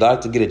go to the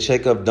doctor, get a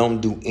checkup,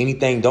 don't do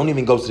anything, don't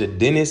even go to the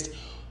dentist,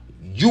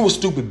 you a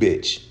stupid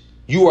bitch.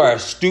 You are a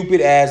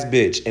stupid ass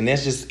bitch. And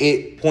that's just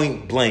it,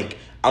 point blank.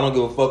 I don't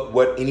give a fuck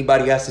what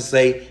anybody has to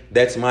say.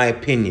 That's my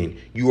opinion.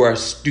 You are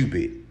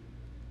stupid.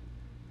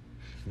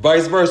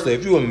 Vice versa.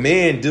 If you're a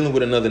man dealing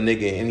with another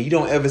nigga and you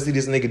don't ever see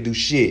this nigga do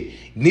shit,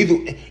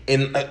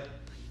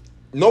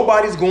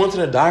 nobody's going to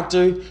the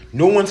doctor.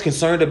 No one's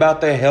concerned about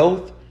their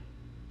health.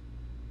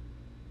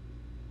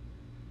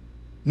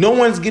 No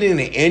one's getting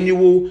an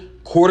annual,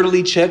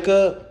 quarterly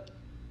checkup.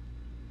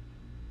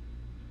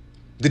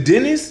 The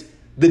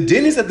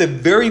dentist at the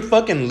very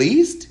fucking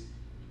least.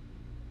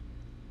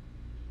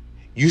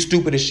 You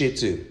stupid as shit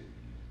too.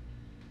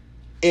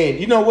 And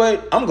you know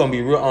what? I'm going to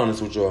be real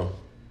honest with y'all.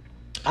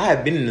 I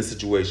have been in a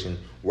situation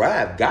where I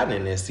have gotten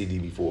an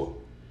STD before.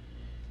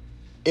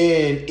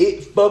 And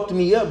it fucked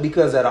me up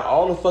because out of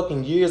all the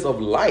fucking years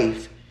of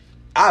life,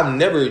 I've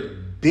never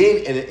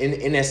been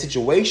in that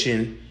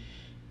situation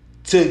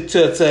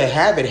to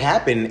have it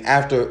happen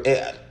after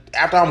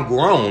I'm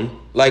grown.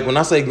 Like when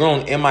I say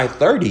grown, in my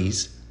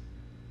 30s,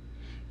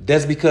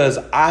 that's because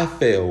I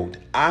failed.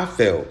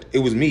 It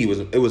was me.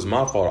 It was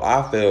my fault.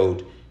 I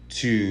failed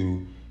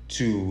to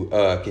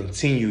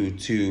continue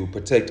to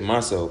protect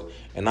myself,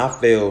 and I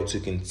failed to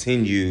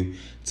continue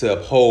to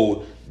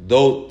uphold.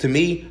 Though to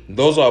me,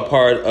 those are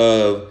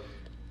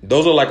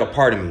like a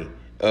part of me.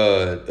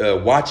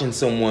 Watching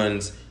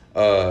someone's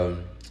body,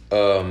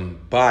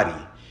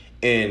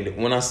 and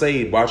when I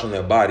say watching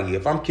their body,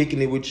 if I'm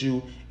kicking it with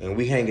you and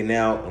we hanging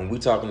out and we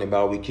talking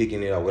about we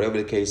kicking it or whatever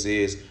the case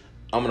is,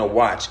 I'm gonna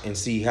watch and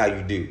see how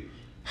you do,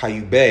 how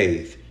you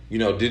bathe. You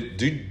know, do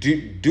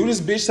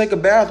this bitch take a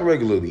bath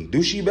regularly?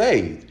 Do she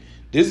bathe?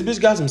 This bitch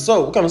got some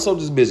soap. What kind of soap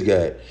this bitch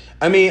got?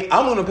 I mean,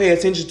 I'm going to pay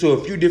attention to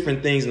a few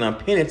different things, and I'm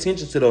paying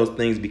attention to those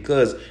things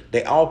because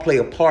they all play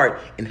a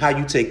part in how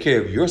you take care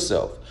of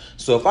yourself.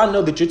 So if I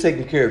know that you're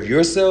taking care of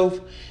yourself,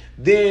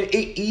 then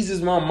it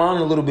eases my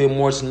mind a little bit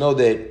more to know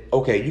that,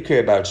 okay, you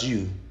care about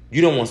you.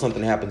 You don't want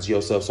something to happen to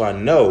yourself. So I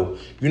know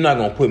you're not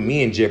going to put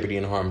me in jeopardy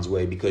in harm's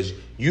way because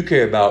you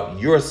care about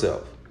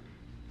yourself.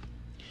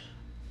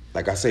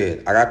 Like I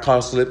said, I got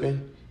caught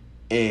slipping.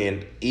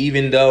 And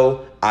even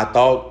though I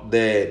thought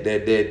that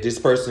this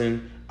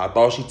person, I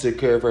thought she took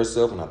care of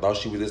herself and I thought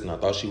she was this and I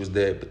thought she was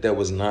that, but that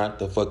was not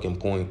the fucking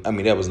point. I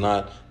mean, that was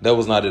not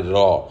it at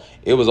all.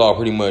 It was all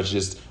pretty much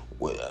just,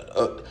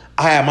 I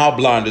had my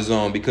blinders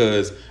on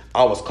because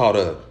I was caught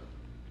up.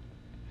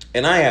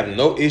 And I have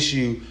no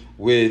issue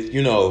with,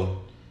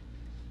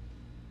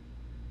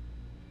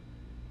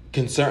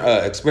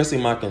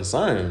 expressing my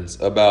concerns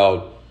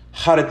about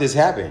how did this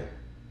happen.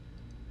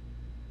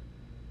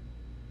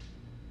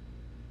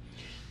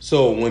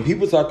 So when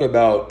people talk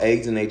about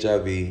AIDS and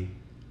HIV, it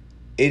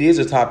is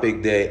a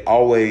topic that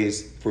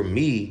always, for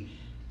me,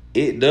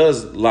 it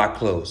does lock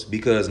close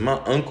because my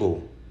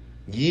uncle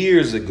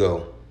years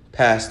ago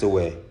passed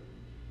away.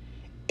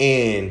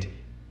 And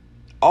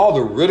all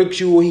the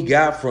ridicule he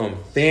got from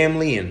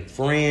family and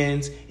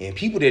friends and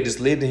people that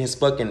just lived in his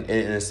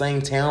in the same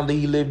town that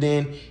he lived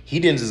in, he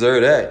didn't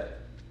deserve that.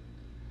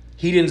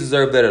 He didn't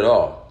deserve that at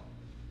all.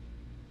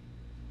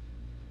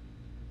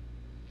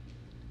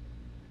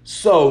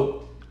 So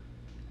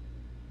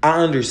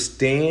I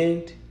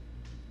understand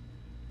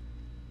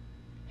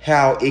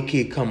how it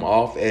could come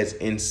off as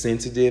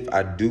insensitive.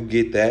 I do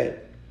get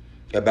that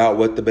about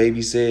what the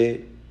baby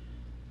said.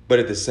 But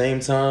at the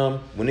same time,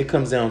 when it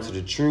comes down to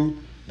the truth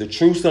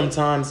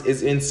sometimes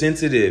is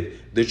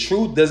insensitive. The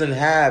truth doesn't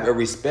have a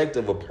respect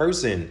of a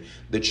person.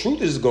 The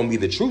truth is going to be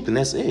the truth, and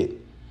that's it.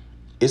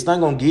 It's not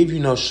going to give you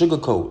no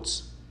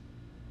sugarcoats.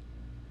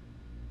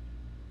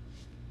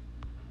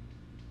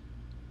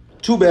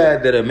 Too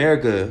bad that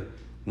America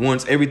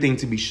wants everything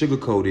to be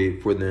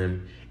sugar-coated for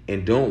them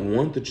and don't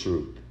want the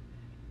truth.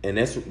 And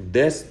that's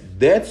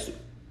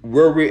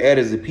where we're at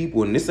as a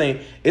people. And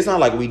it's not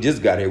like we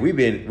just got here. We've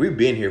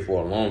been here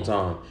for a long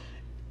time.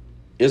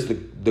 It's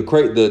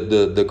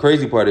the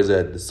crazy part is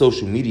that the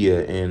social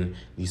media and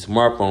these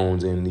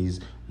smartphones and these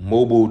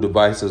mobile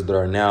devices that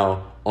are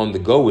now on the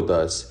go with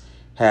us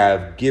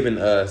have given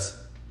us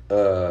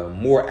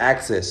more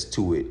access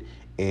to it,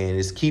 and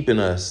it's keeping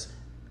our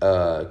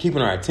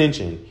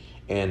attention.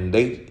 And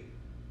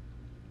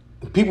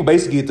people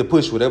basically get to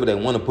push whatever they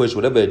want to push,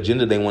 whatever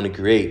agenda they want to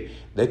create.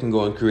 They can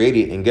go and create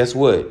it, and guess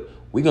what?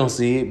 We're going to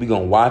see it, we're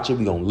going to watch it,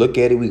 we're going to look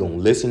at it, we're going to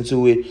listen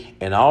to it,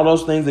 and all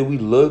those things that we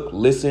look,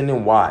 listen,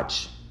 and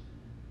watch,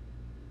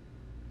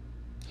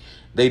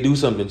 They do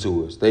something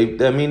to us. They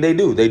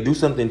do. They do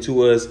something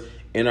to us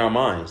in our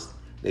minds.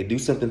 They do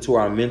something to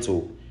our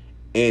mental.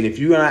 And if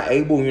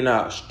you're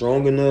not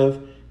strong enough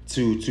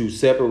to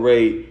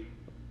separate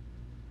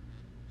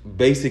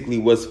basically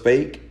what's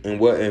fake and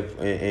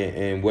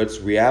what's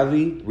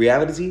reality,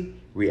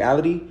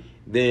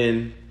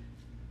 then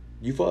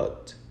you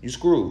fucked. You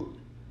screwed.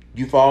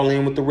 You fall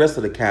in with the rest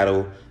of the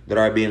cattle that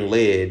are being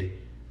led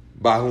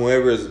by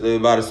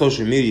by the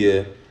social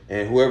media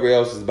and whoever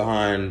else is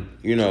behind,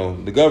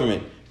 the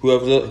government,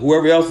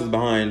 whoever else is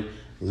behind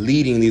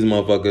leading these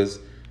motherfuckers.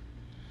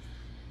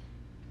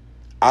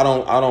 I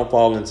don't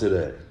fall into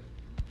that.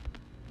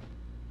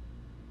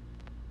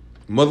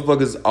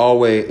 Motherfuckers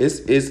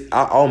always,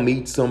 I'll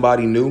meet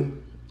somebody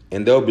new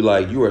and they'll be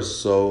like, you are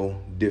so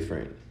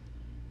different.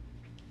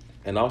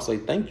 And I'll say,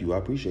 thank you, I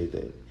appreciate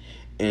that.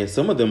 And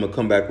some of them will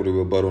come back with a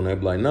rebuttal and they'll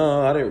be like,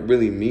 no, I didn't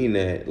really mean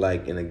that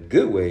like in a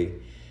good way,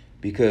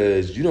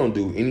 because you don't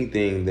do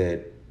anything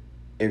that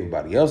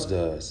everybody else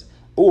does.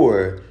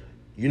 Or,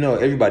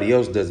 everybody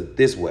else does it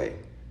this way.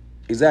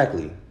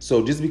 Exactly.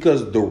 So just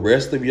because the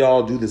rest of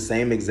y'all do the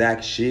same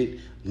exact shit,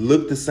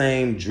 look the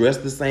same, dress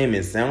the same,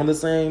 and sound the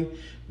same,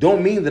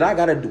 don't mean that I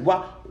gotta do.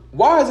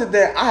 Why is it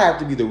that I have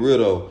to be the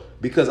weirdo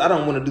because I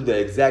don't want to do the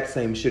exact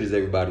same shit as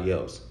everybody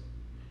else?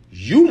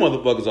 You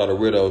motherfuckers are the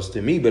weirdos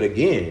to me. But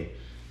again,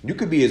 you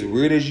could be as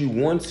weird as you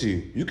want to.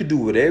 You could do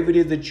whatever it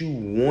is that you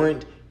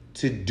want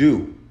to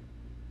do.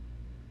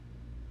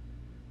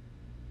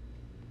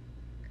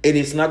 And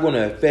it's not going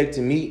to affect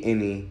me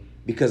any,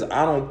 because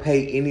I don't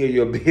pay any of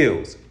your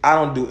bills. I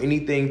don't do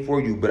anything for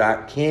you, but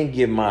I can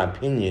give my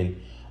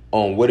opinion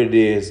on what it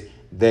is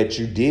that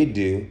you did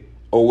do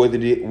or what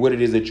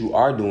it is that you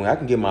are doing. I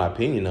can give my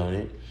opinion on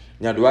it.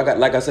 Now, do I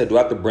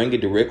have to bring it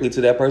directly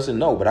to that person?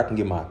 No, but I can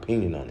give my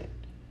opinion on it.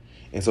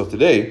 And so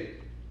today,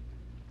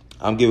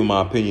 I'm giving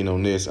my opinion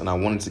on this, and I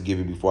wanted to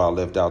give it before I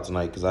left out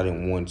tonight because I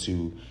didn't want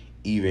to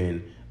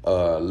even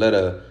let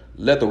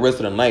the rest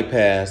of the night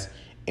pass,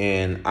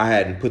 and I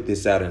hadn't put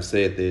this out and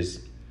said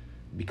this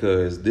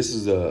because this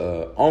is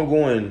an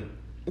ongoing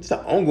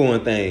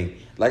thing.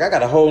 Like I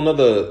got a whole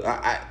nother,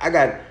 I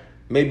got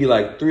maybe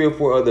like 3 or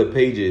 4 other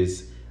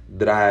pages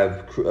that I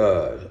have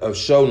of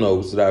show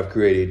notes that I've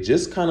created,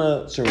 just kind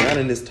of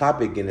surrounding this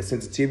topic and the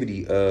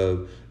sensitivity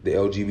of the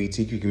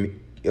LGBTQ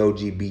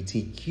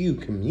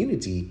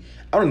community.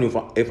 I don't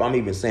know if I'm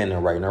even saying that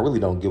right, and I really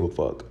don't give a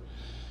fuck.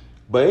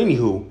 But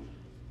anywho,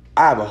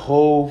 I have a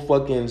whole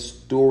fucking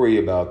story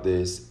about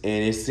this,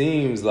 and it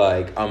seems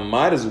like I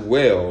might as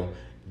well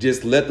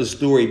just let the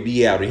story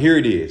be out. And here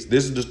it is.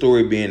 This is the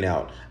story being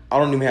out. I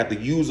don't even have to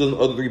use the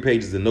other 3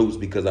 pages of notes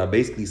because I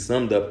basically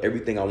summed up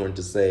everything I wanted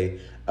to say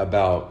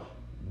about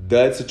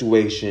that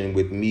situation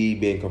with me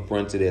being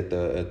confronted at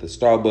the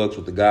Starbucks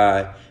with the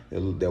guy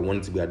that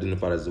wanted to be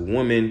identified as a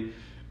woman.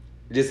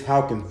 Just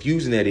how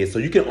confusing that is. So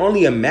you can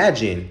only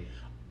imagine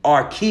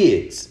our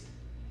kids.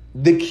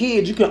 The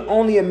kids, you can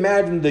only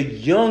imagine the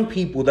young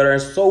people that are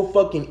so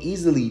fucking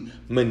easily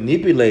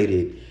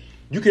manipulated.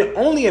 You can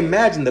only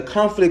imagine the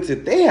conflicts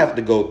that they have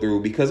to go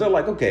through because they're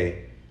like,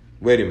 okay,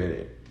 wait a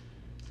minute.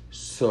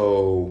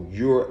 So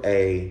you're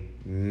a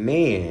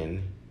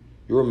man,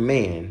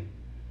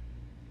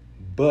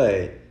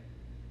 but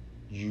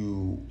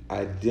you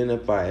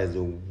identify as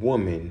a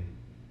woman.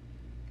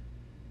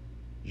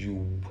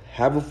 You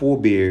have a full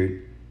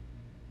beard.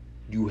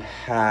 You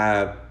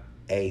have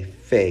a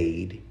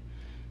fade.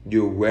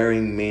 You're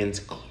wearing men's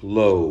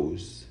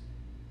clothes.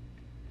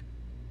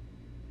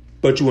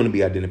 But you want to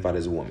be identified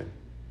as a woman.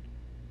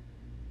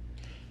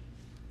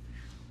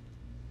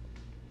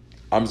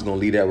 I'm just going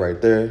to leave that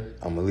right there.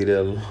 I'm going to leave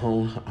that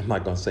alone. I'm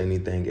not going to say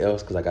anything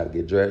else because I got to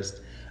get dressed.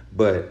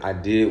 But I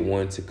did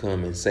want to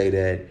come and say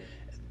that.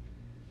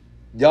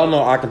 Y'all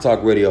know I Can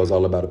Talk Radio is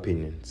all about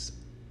opinions.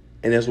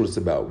 And that's what it's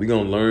about. We're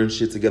going to learn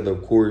shit together,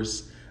 of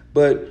course.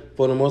 But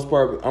for the most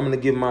part, I'm going to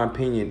give my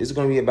opinion. This is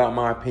going to be about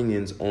my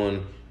opinions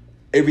on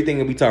everything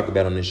that we talk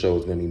about on this show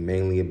is going to be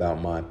mainly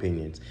about my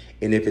opinions.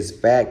 And if it's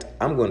fact,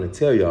 I'm going to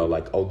tell y'all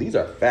like, oh, these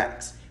are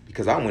facts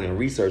because I went and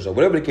researched or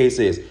whatever the case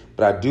is.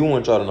 But I do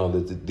want y'all to know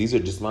that these are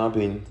just my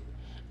opinions.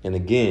 And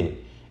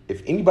again,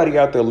 if anybody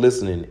out there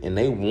listening and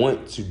they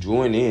want to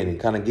join in and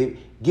kind of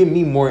give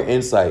me more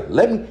insight,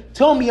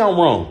 tell me I'm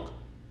wrong.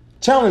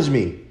 Challenge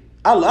me.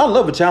 I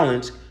love a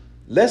challenge.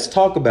 Let's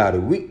talk about it.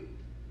 We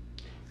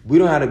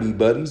don't have to be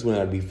buddies. We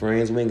don't have to be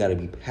friends. We ain't got to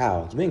be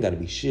pals. We ain't got to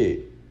be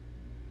shit.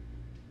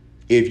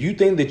 If you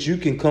think that you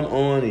can come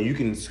on and you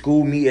can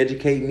school me,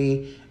 educate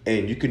me,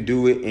 and you can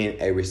do it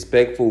in a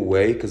respectful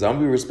way, because I'm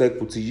going to be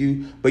respectful to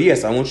you. But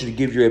yes, I want you to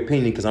give your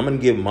opinion because I'm going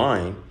to give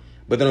mine.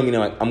 But that don't mean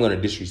like I'm going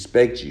to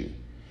disrespect you.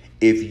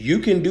 If you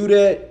can do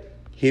that,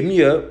 hit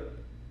me up.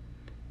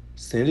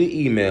 Send an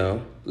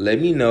email.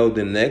 Let me know.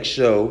 The next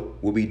show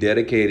will be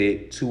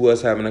dedicated to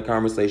us having a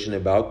conversation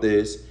about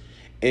this.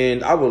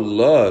 And I would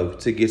love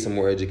to get some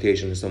more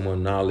education and some more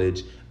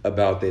knowledge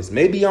about this.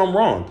 Maybe I'm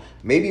wrong.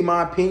 Maybe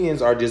my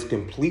opinions are just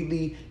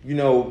completely,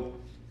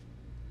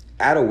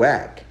 out of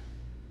whack.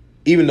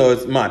 Even though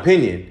it's my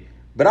opinion.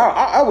 But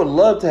I would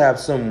love to have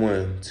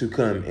someone to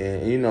come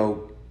and, you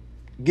know,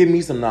 give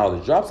me some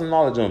knowledge. Drop some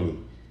knowledge on me.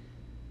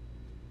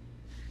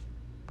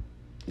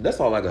 That's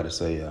all I got to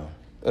say, y'all.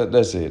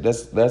 That's it.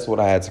 That's what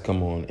I had to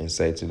come on and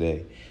say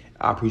today.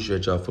 I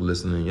appreciate y'all for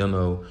listening. You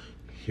know,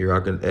 here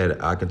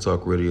I can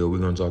talk radio. We're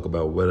going to talk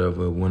about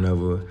whatever,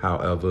 whenever,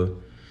 however.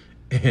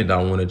 And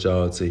I wanted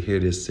y'all to hear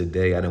this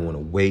today. I didn't want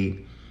to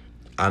wait.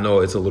 I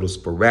know it's a little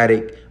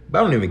sporadic, but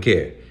I don't even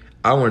care.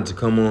 I wanted to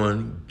come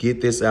on,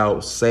 get this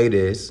out, say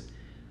this.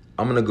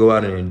 I'm going to go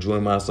out and enjoy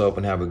myself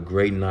and have a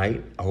great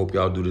night. I hope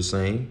y'all do the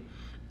same.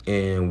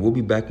 And we'll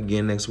be back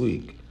again next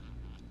week.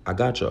 I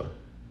got y'all.